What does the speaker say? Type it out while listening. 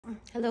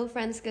Hello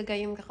friends,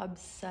 gagayong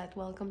kakabsat.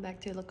 Welcome back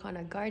to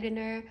Ilocano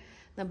Gardener.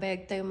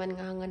 Nabayag tayo man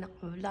nga nga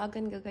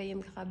nakavlogan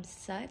gagayong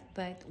kakabsat,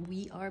 but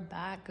we are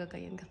back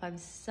gagayong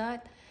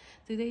kakabsat.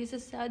 Today is a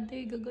sad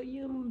day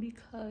gagayong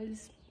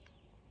because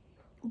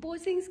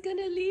Bossing's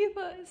gonna leave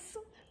us.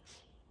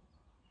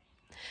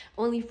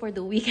 Only for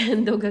the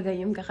weekend though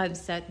gagayong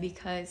kakabsat,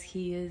 because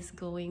he is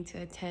going to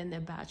attend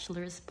a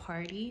bachelor's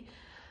party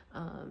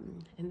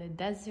in the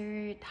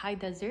high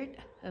desert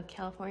of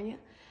California.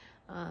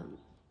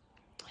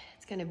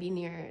 It's gonna be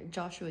near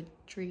Joshua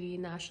Tree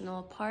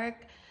National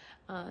Park.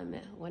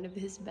 One of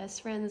his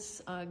best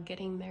friends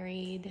getting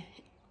married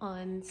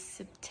on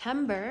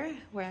September.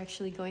 We're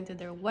actually going to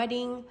their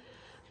wedding.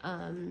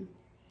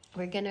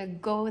 We're gonna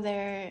go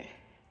there.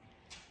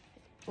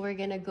 We're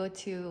gonna go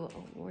to,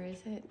 where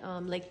is it?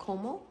 Lake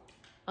Como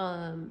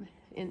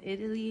in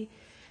Italy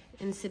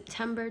in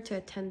September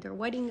to attend their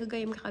wedding.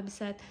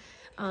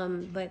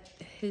 But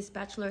his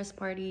bachelor's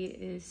party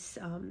is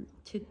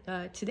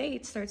today.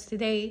 It starts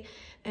today,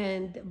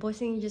 and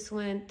Bossing just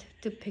went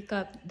to pick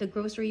up the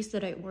groceries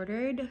that I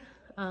ordered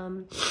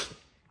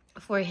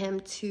for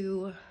him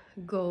to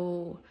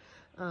go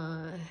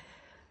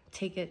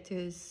take it to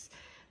his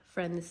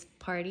friend's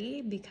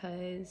party,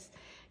 because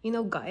you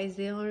know, guys,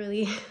 they don't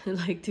really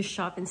like to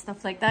shop and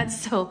stuff like that.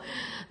 So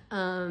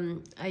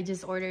I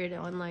just ordered it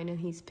online and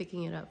he's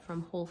picking it up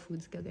from Whole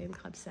Foods.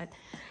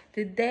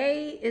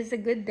 Today is a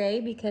good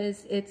day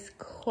because it's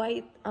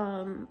quite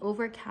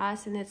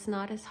overcast and it's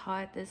not as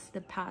hot as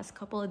the past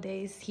couple of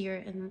days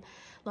here in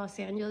Los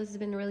Angeles. It's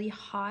been really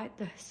hot,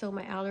 so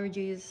my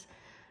allergies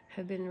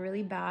have been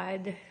really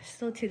bad.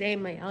 Still today,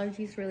 my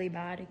allergies really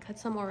bad. I cut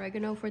some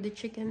oregano for the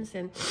chickens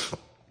and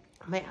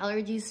my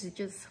allergies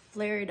just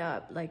flared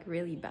up like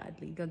really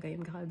badly.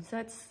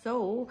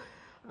 So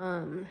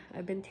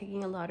I've been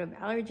taking a lot of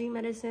allergy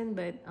medicine,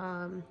 but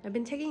I've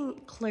been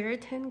taking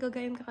Claritin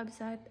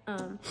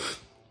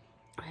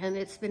and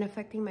it's been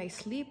affecting my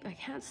sleep. I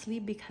can't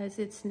sleep because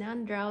it's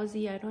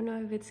non-drowsy. I don't know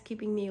if it's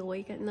keeping me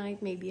awake at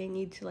night. Maybe I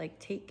need to like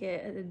take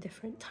it at a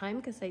different time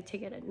because I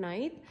take it at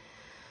night.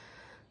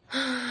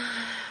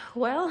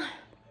 Well,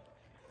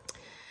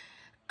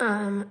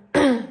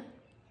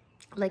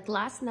 like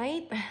last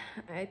night,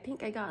 I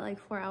think I got like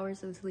 4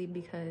 hours of sleep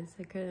because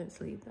I couldn't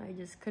sleep. I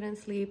just couldn't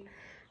sleep.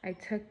 I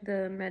took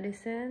the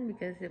medicine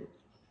because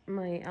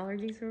my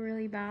allergies were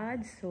really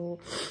bad. So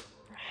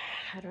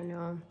I don't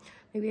know.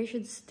 Maybe I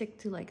should stick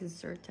to like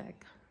Zyrtec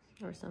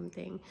or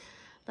something.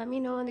 Let me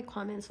know in the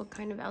comments what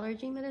kind of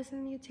allergy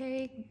medicine you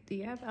take. Do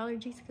you have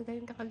allergies? Because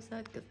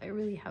I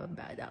really have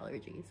bad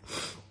allergies.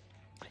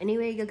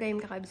 Anyway,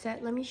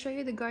 let me show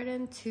you the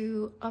garden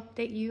to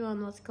update you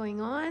on what's going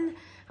on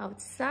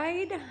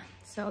outside.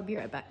 So I'll be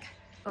right back.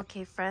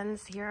 Okay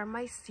friends, here are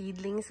my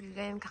seedlings.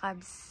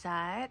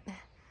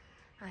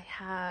 I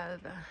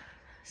have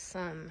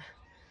some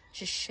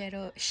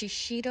shishito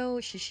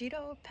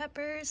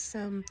peppers,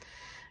 some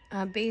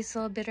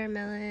basil, bitter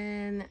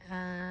melon.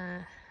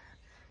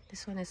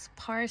 This one is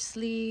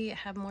parsley. I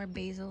have more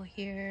basil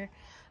here.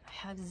 I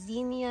have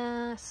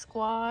zinnia,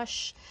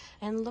 squash,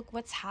 and look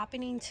what's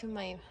happening to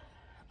my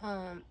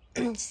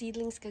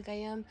seedlings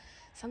kagayam.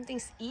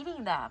 Something's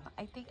eating them.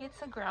 I think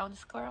it's a ground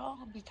squirrel,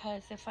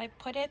 because if I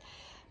put it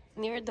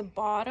near the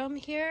bottom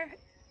here,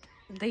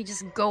 they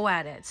just go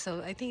at it.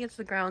 So I think it's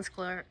the ground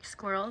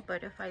squirrel,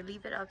 but if I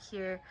leave it up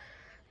here,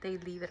 they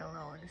leave it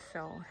alone.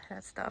 So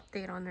that's the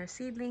update on their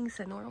seedlings,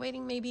 and we're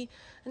waiting maybe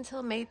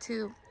until May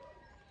to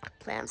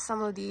plant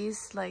some of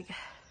these, like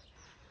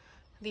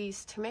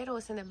these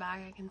tomatoes in the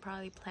bag. I can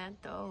probably plant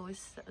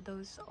those.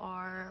 Those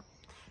are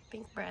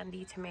pink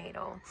brandy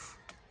tomato.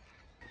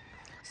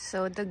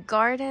 So the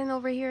garden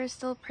over here is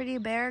still pretty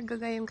bare.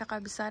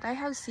 I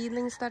have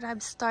seedlings that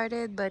I've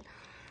started, but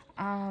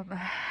I'm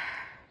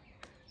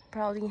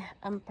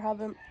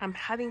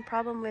having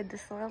problem with the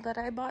soil that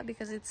I bought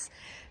because it's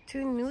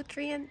too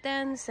nutrient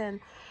dense, and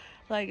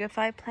like if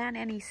I plant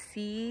any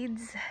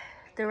seeds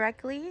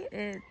directly,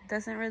 it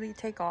doesn't really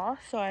take off.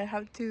 So I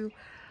have to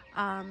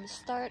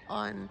start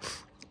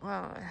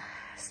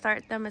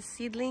them as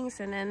seedlings,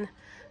 and then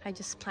I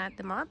just plant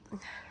them up.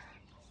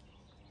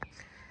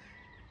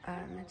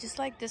 Just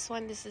like this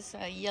one, this is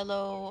a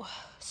yellow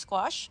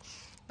squash,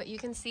 but you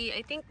can see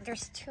I think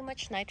there's too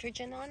much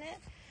nitrogen on it,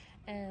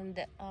 and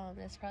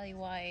that's probably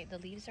why the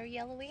leaves are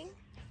yellowing.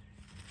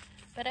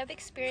 But I've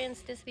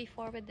experienced this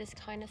before with this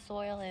kind of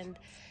soil, and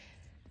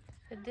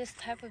with this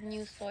type of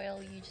new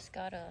soil, you just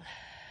gotta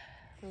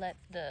let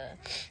the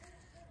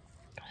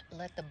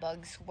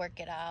bugs work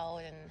it out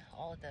and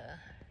all the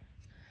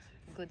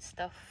good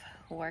stuff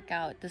work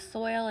out the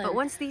soil. But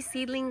once these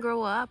seedlings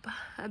grow up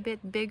a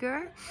bit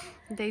bigger,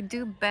 they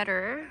do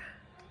better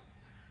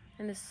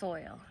in the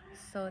soil.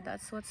 So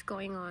that's what's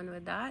going on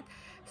with that.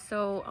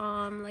 So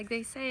like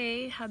they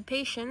say, have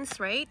patience,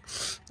 right?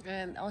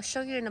 And I'll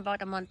show you in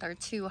about a month or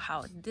two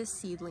how this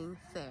seedling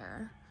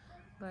fare.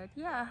 But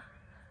yeah,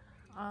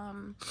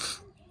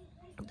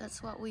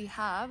 that's what we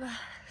have.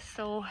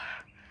 So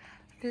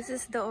this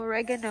is the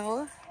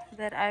oregano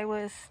that I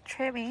was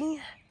trimming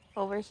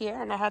over here,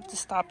 and I had to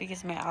stop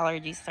because my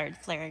allergies started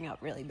flaring up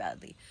really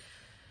badly.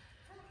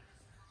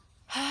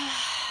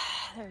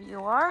 There you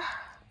are.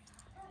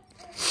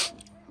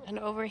 And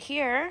over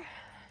here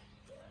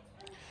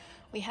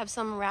we have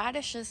some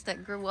radishes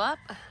that grew up,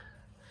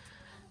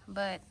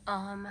 but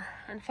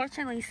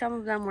unfortunately some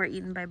of them were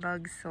eaten by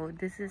bugs, so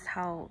this is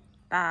how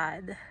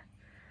bad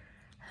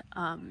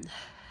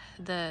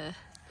the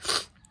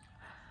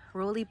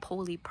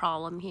roly-poly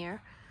problem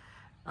here.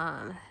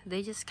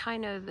 They just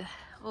kind of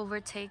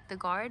overtake the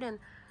garden,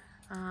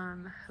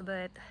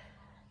 but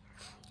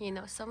you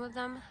know, some of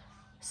them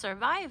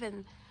survive,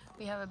 and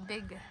we have a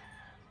big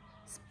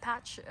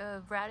patch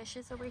of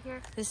radishes over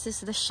here. This is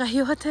the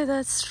chayote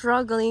that's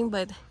struggling,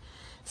 but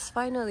it's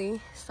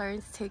finally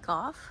starting to take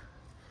off.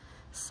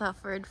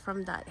 Suffered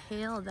from that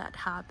hail that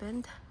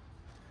happened.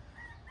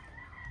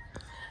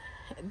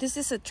 This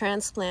is a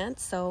transplant,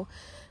 so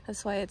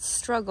that's why it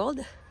struggled.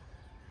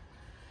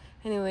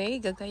 Anyway,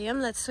 gagayam,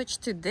 let's switch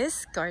to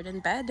this garden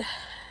bed.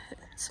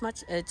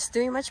 It's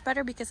doing much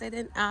better because I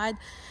didn't add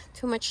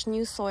too much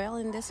new soil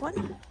in this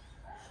one.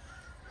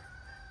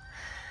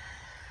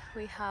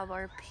 We have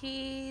our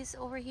peas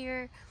over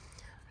here.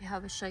 We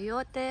have a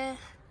chayote.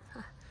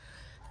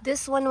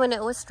 This one, when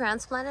it was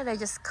transplanted, I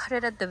just cut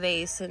it at the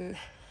base and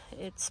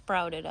it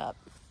sprouted up.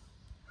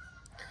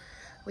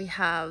 We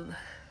have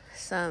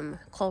some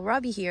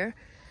kohlrabi here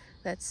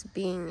that's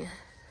being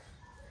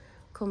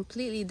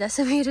completely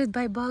decimated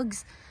by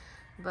bugs.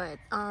 But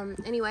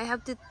anyway, I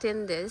have to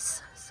thin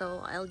this,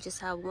 so I'll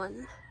just have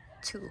 1,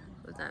 2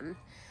 of them.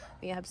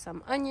 We have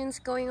some onions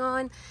going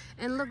on,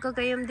 and look,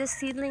 gagayam, this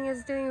seedling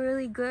is doing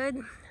really good.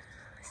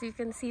 So you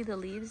can see the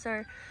leaves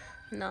are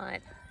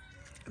not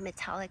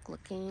metallic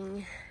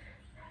looking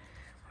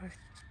or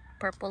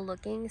purple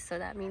looking, so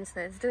that means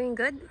that it's doing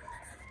good.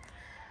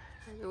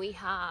 And we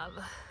have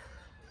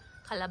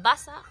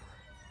kalabasa,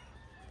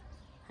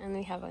 and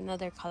we have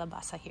another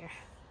kalabasa here.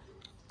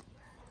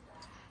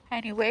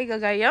 Anyway,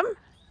 gagayam,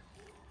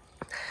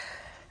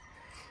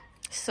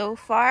 so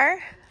far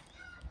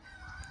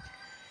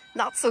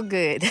not so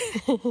good.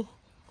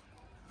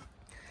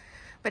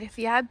 But if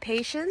you have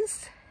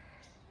patience,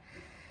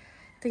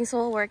 things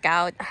will work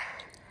out.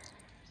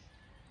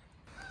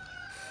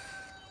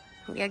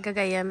 Yeah,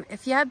 gagayam,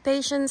 if you have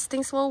patience,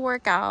 things will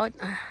work out.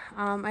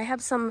 I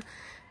have some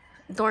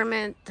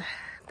dormant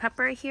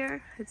pepper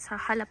here. It's a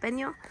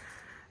jalapeno.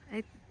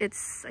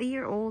 It's a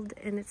year old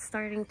and it's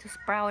starting to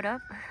sprout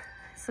up,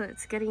 so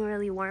it's getting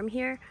really warm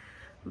here,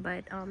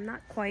 but not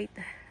quite.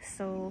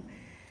 So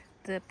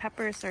the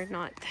peppers are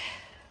not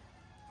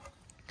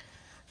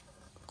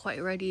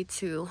quite ready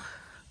to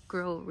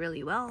grow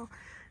really well.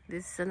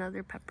 This is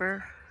another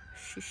pepper,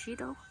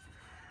 shishito.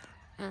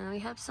 And we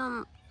have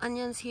some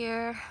onions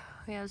here.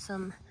 We have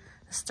some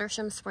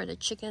nasturtiums for the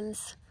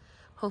chickens.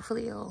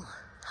 Hopefully it'll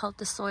help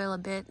the soil a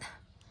bit.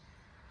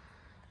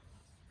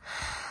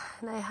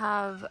 And I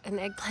have an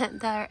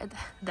eggplant there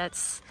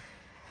that's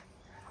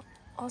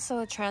also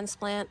a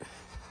transplant.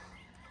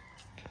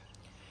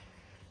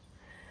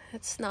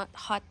 It's not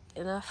hot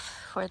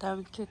enough for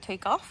them to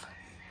take off.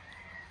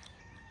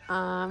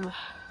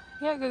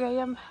 Yeah,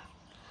 gagayam,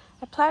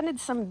 I planted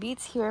some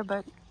beets here,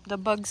 but the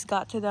bugs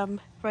got to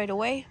them right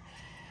away,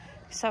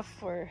 except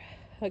for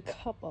a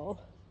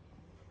couple.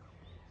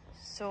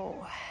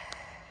 So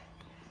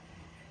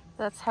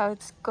that's how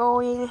it's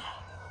going.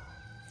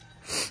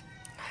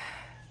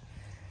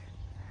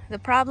 The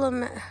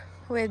problem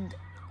with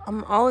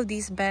all of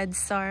these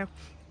beds are,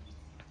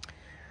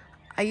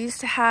 I used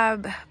to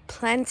have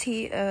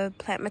plenty of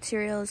plant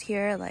materials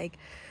here, like,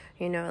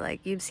 you know, like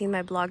you've seen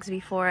my blogs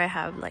before. I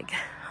have like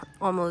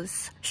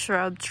almost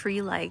shrub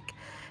tree like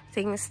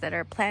things that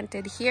are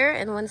planted here,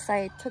 and once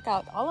I took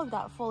out all of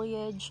that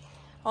foliage,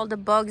 all the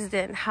bugs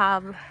didn't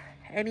have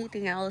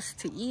anything else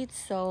to eat,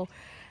 so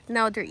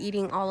now they're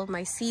eating all of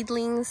my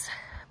seedlings.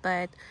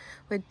 But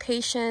with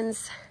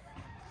patience,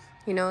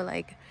 you know,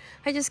 like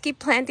I just keep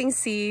planting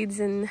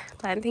seeds and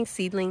planting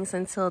seedlings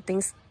until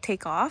things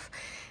take off,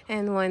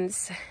 and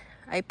once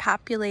I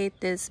populate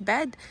this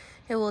bed,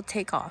 it will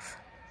take off.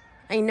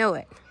 I know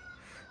it.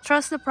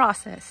 Trust the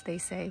process, they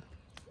say.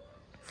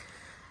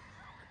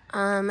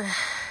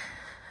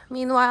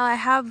 Meanwhile, I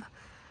have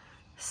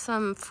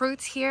some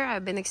fruits here.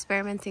 I've been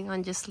experimenting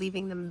on just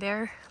leaving them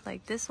bare,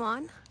 like this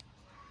one.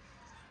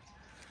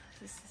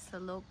 This is the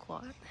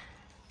loquat.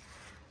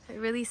 I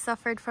really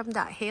suffered from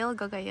that hail,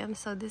 gagayam,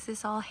 so this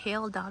is all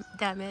hail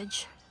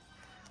damage.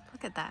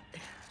 Look at that.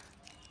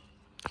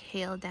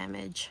 Hail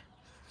damage.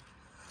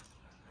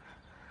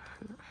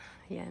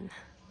 Yan.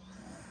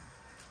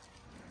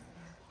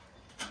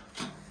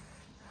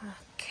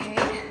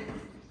 Okay.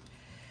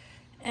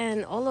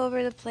 And all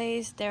over the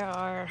place there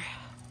are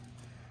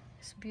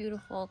this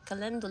beautiful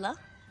calendula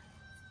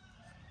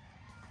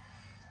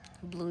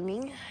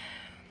blooming.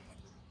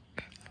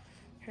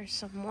 Here's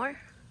some more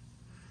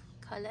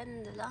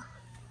calendula.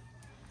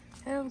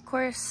 And of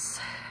course,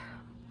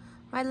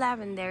 my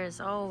lavender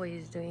is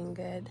always doing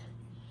good.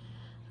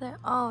 They're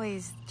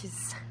always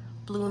just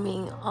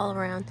blooming all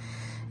around,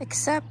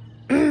 except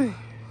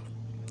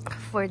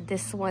for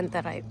this one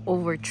that I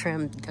over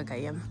trimmed,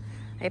 Gagayam.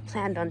 I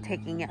planned on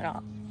taking it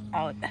out.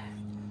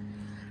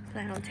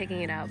 Planned on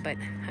taking it out, but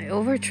I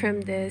over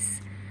trimmed this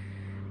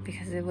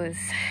because it was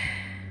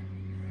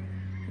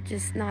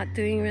just not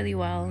doing really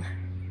well.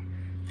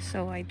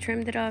 So I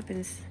trimmed it up,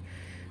 and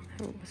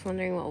I was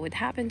wondering what would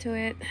happen to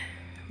it,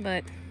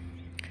 but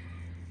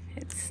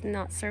it's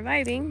not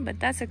surviving. But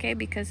that's okay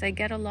because I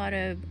get a lot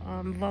of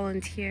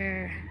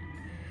volunteer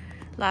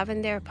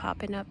lavender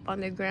popping up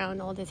on the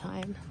ground all the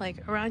time.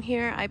 Like around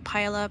here, I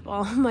pile up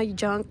all my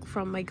junk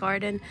from my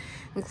garden,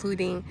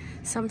 including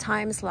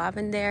sometimes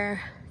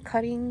lavender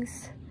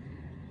cuttings,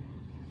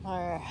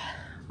 or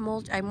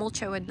I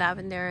mulch it with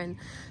lavender and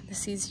the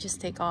seeds just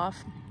take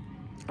off.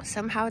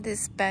 Somehow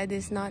this bed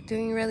is not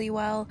doing really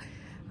well.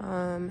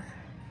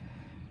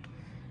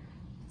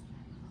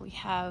 We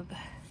have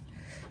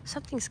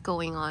something's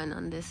going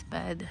on this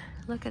bed.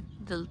 Look at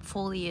the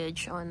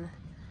foliage on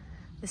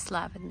this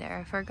lavender.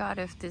 I forgot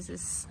if this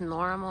is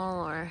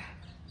normal or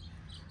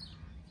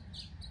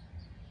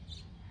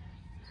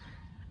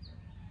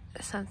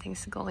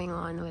something's going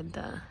on with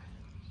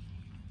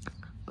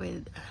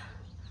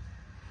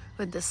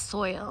the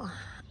soil.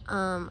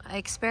 I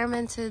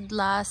experimented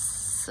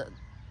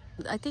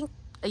I think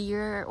a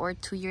year or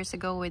 2 years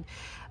ago with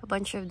a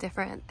bunch of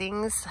different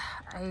things.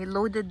 I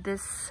loaded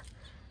this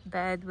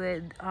bed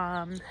with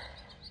what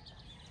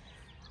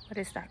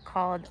is that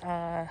called?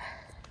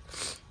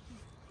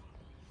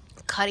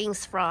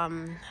 Cuttings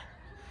from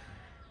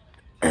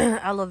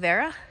aloe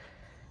vera,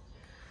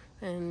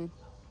 and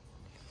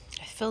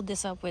I filled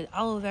this up with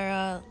aloe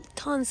vera,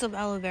 tons of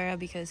aloe vera,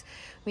 because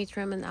we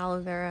trim an aloe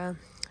vera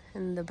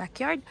in the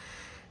backyard,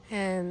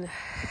 and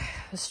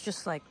it's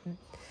just like,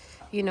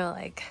 you know,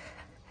 like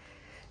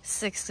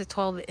 6 to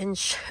 12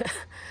 inch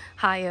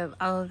high of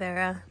aloe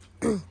vera.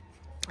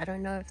 I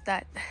don't know if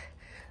that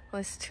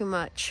was too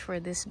much for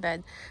this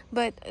bed,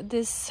 but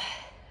this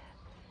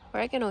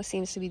oregano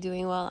seems to be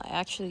doing well. I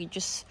actually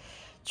just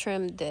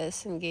trimmed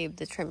this and gave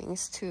the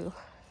trimmings to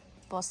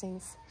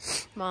Bossing's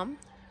mom,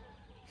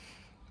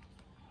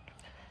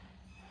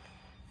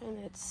 and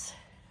it's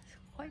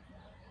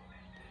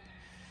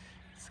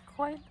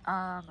quite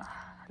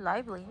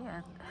lively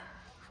and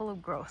full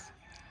of growth.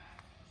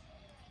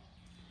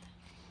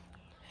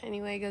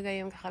 Anyway,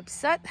 Gagayam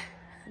Kakabsat,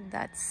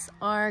 that's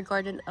our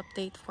garden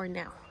update for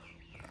now.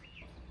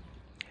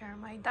 Here are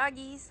my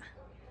doggies.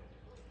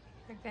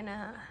 They're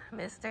gonna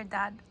miss their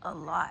dad a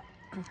lot.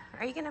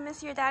 Are you gonna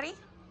miss your daddy?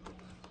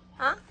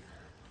 Huh?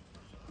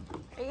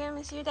 Are you gonna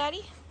miss your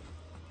daddy?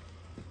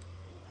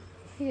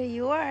 Yeah,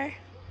 you are.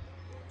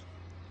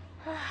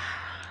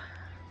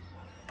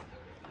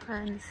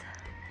 Friends,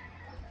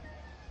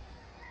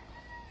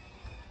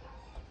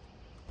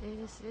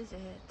 this is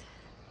it.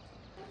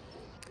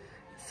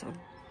 So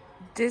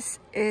this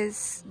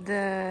is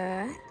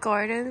the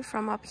garden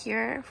from up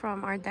here,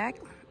 from our deck.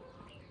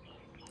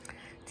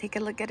 Take a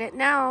look at it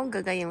now,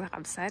 Gagayam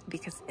Kakabsat,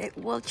 because it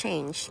will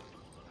change.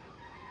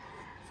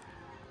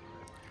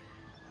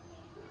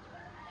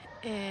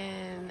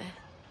 In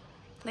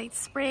late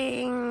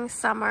spring,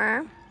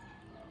 summer,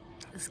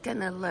 it's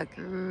gonna look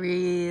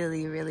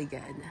really, really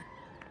good.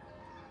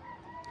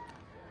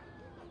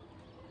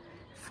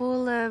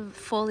 Full of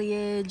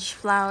foliage,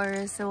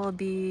 flowers. It will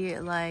be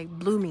like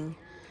blooming.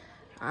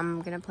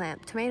 I'm gonna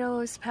plant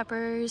tomatoes,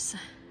 peppers,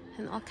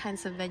 and all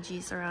kinds of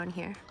veggies around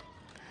here.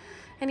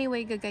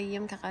 Anyway,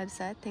 Gagayam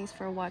Kakabsat, thanks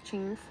for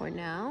watching for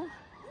now.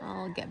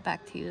 I'll get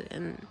back to you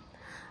in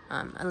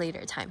a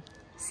later time.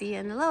 See you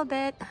in a little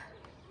bit.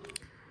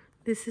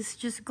 This is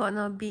just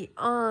gonna be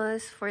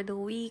us for the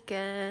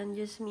weekend.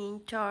 Just me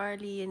and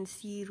Charlie and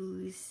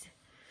Siru's.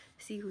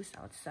 Siru's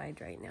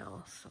outside right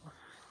now, so.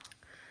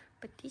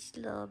 But this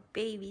little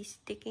baby's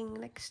sticking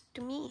next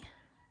to me.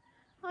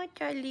 Oh,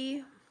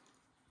 Charlie.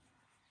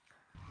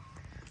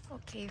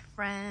 Okay,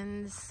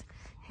 friends.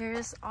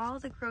 Here's all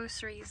the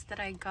groceries that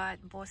I got.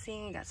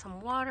 Bossing, I got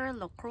some water,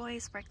 LaCroix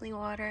sparkling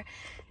water,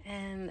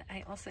 and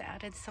I also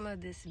added some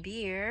of this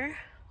beer.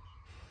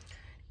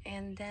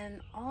 And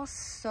then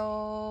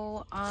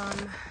also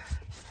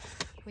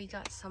we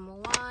got some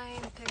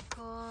wine,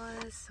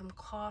 pickles, some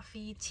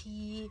coffee,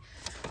 tea,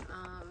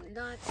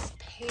 nuts,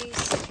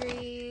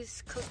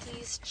 pastries,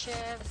 cookies,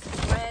 chips,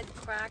 bread,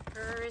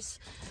 crackers,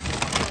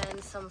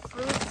 and some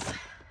fruits.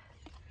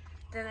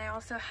 Then I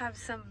also have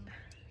some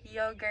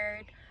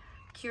yogurt,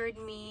 cured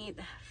meat,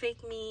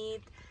 fake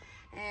meat,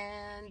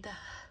 and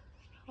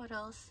what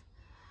else?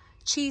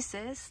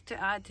 Cheeses to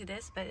add to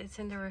this, but it's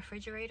in the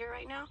refrigerator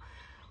right now.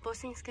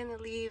 Bossing's gonna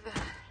leave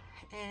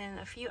in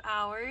a few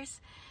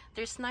hours.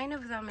 There's 9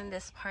 of them in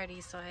this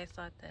party, so I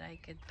thought that I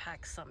could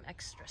pack some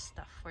extra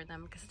stuff for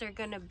them because they're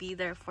gonna be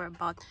there for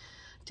about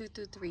 2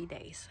 to 3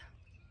 days.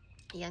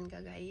 Yan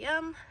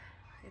Gagayam,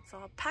 it's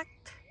all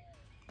packed.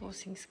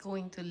 Bossing's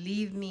going to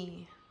leave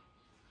me.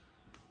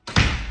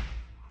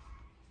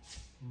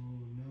 Oh,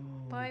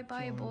 no. Bye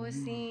bye,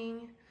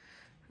 Bossing.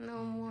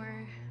 No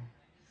more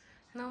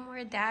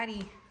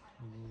daddy.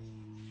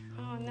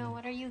 Oh no,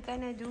 what are you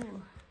gonna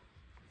do?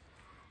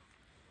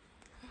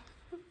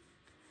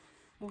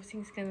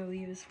 Bossing's gonna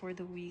leave us for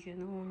the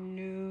weekend. Oh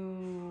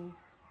no.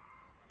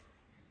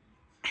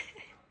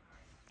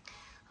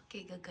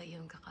 Okay,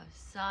 gagayong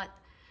kakabsat.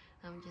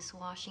 I'm just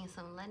washing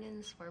some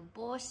linens for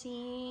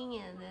Bossing,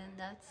 and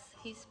then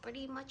he's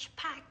pretty much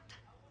packed.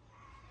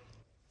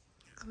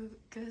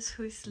 Guess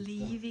who's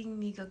leaving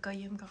me,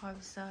 gagayong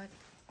kakabsat?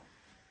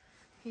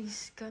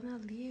 He's gonna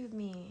leave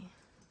me.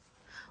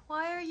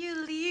 Why are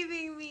you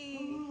leaving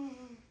me?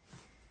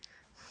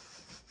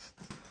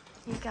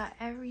 You got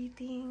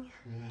everything?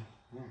 Yeah.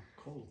 Oh,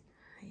 cold.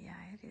 Yeah,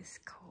 it is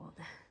cold.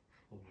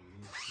 Oh,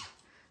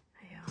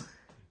 Yeah.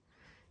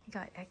 You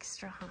got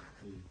extra, huh?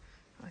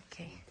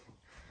 Okay.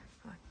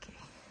 Okay.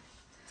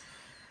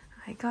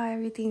 I got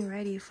everything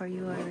ready for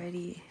you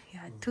already. You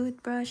got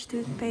toothbrush,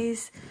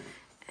 toothpaste,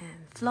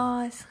 and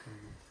floss.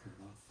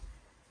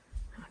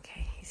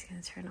 Okay, he's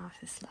gonna turn off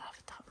his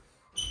laptop.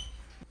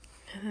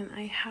 And then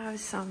I have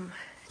some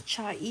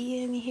chai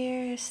in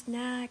here,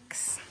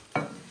 snacks,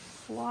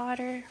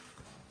 water,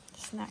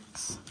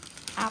 snacks,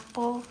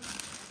 apple,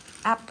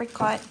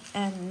 apricot,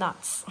 and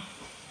nuts.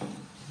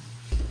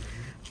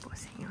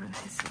 Bossing on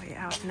his way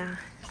out now.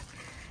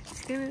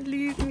 He's gonna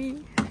leave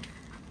me.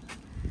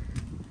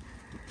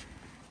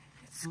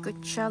 It's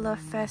Coachella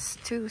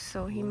Fest too,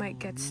 so he might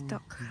get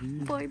stuck.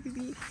 Bye,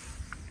 baby.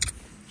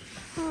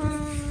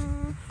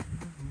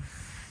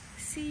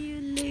 See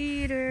you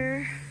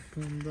later.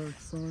 Come back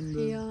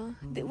Sunday. Yeah.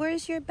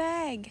 Where's your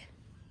bag?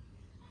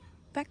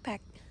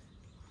 Backpack.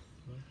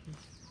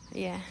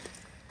 Yeah.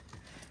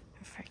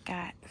 I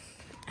forgot.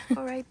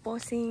 Alright,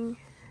 Bossing.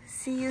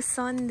 See you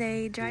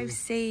Sunday. Drive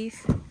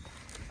safe.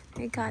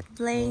 I got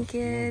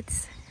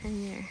blankets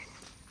and your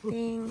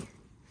thing.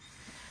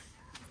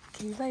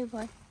 Okay,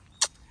 bye-bye.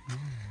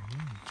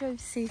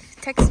 Drive safe.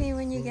 Text me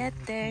when you get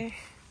there.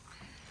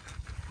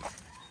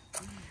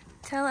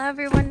 Tell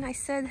everyone I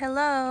said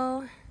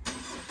hello.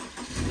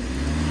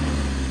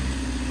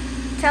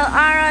 Tell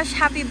Arash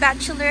happy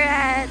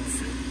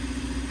bachelorettes.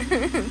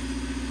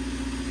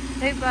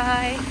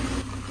 Bye-bye.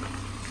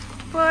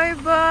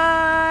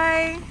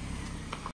 Bye-bye.